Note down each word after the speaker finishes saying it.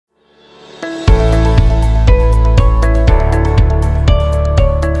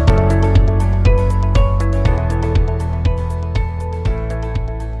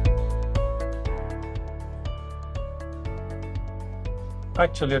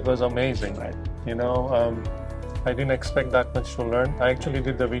Actually, it was amazing. Right. You know, I didn't expect that much to learn. I actually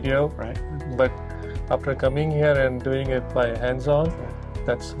did the video, Right. but after coming here and doing it by hands-on,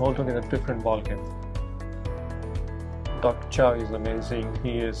 that's altogether different ballgame. Dr. Chow is amazing.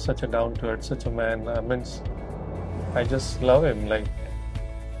 He is such a down-to-earth, such a man. I just love him. Like,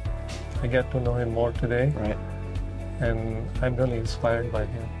 I get to know him more today, Right. and I'm really inspired by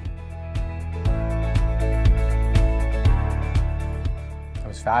him.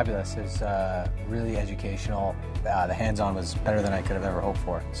 It was fabulous. It was really educational. The hands-on was better than I could have ever hoped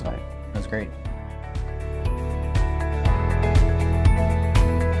for. So it was great.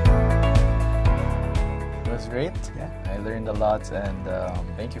 It was great. Yeah. I learned a lot, and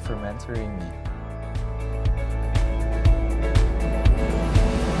thank you for mentoring me.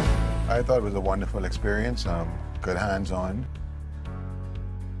 I thought it was a wonderful experience. Good hands-on,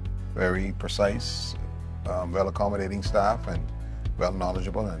 very precise, well accommodating staff, and well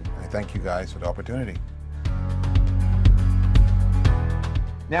knowledgeable, and I thank you guys for the opportunity.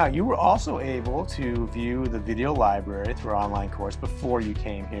 Now, you were also able to view the video library through our online course before you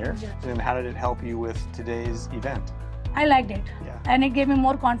came here. Yes. And how did it help you with today's event? I liked it. Yeah. And it gave me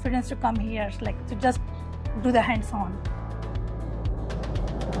more confidence to come here, like to just do the hands-on.